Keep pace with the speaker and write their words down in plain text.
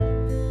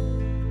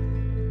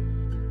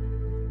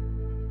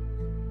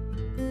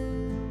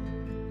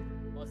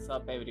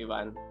up,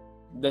 everyone?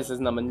 This is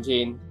Naman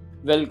Jain.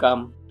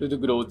 Welcome to the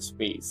Growth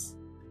Space.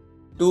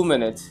 2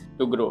 minutes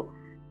to grow.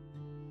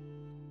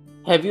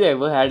 Have you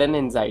ever had an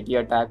anxiety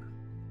attack?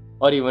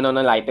 Or even on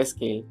a lighter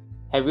scale,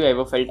 have you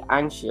ever felt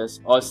anxious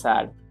or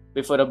sad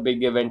before a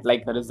big event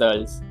like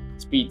results,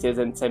 speeches,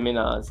 and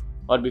seminars,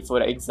 or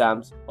before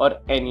exams, or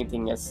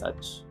anything as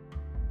such?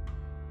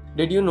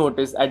 Did you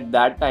notice at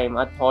that time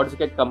our thoughts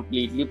get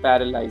completely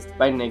paralyzed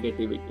by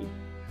negativity?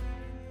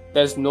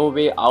 There's no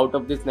way out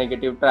of this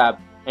negative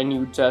trap, and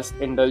you just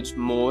indulge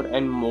more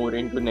and more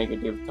into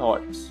negative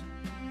thoughts.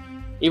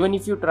 Even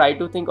if you try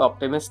to think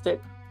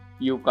optimistic,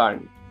 you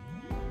can't.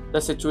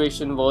 The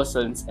situation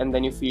worsens, and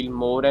then you feel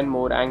more and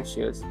more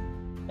anxious,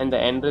 and the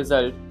end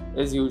result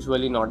is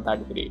usually not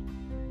that great.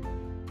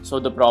 So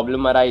the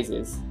problem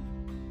arises: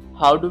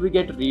 how do we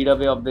get rid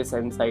of this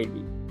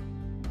anxiety?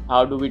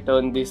 How do we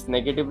turn these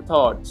negative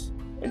thoughts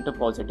into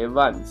positive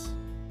ones?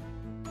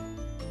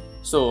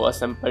 So, a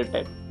simple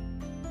tip: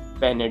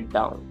 pen it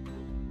down.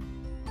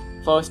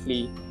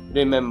 Firstly,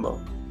 remember,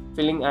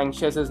 feeling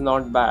anxious is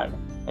not bad,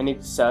 and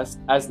it's just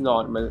as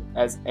normal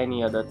as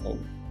any other thing.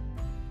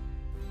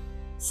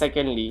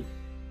 Secondly,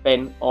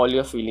 pen all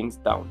your feelings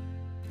down.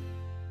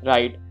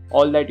 Write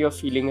all that you're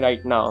feeling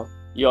right now,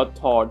 your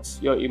thoughts,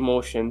 your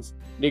emotions,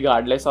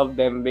 regardless of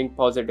them being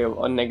positive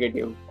or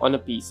negative, on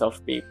a piece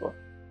of paper.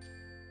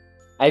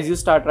 As you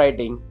start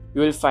writing, you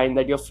will find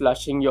that you're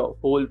flushing your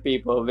whole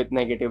paper with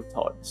negative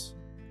thoughts.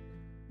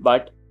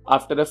 But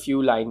after a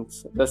few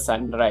lines, the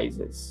sun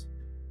rises.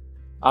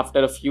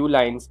 After a few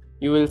lines,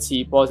 you will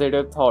see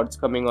positive thoughts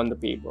coming on the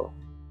paper.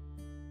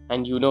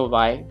 And you know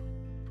why?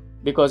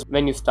 Because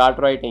when you start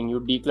writing, you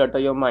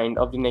declutter your mind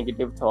of the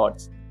negative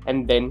thoughts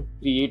and then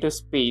create a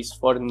space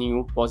for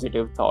new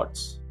positive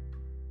thoughts.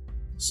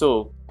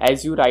 So,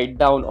 as you write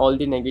down all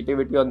the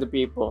negativity on the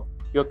paper,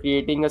 you're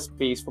creating a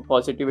space for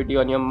positivity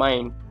on your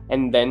mind,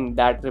 and then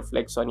that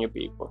reflects on your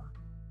paper.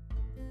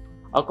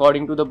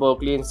 According to the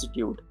Berkeley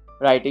Institute,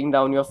 writing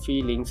down your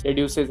feelings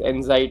reduces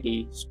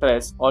anxiety,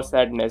 stress, or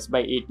sadness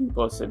by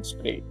 80%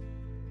 straight.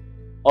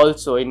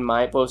 Also, in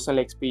my personal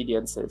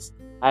experiences,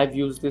 I've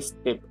used this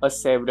tip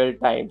several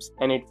times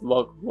and it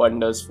worked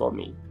wonders for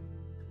me.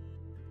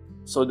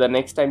 So the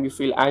next time you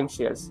feel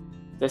anxious,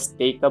 just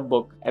take a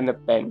book and a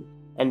pen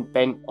and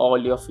pen all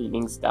your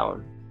feelings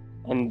down.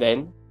 And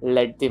then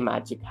let the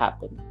magic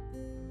happen.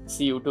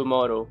 See you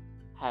tomorrow.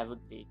 Have a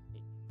great day.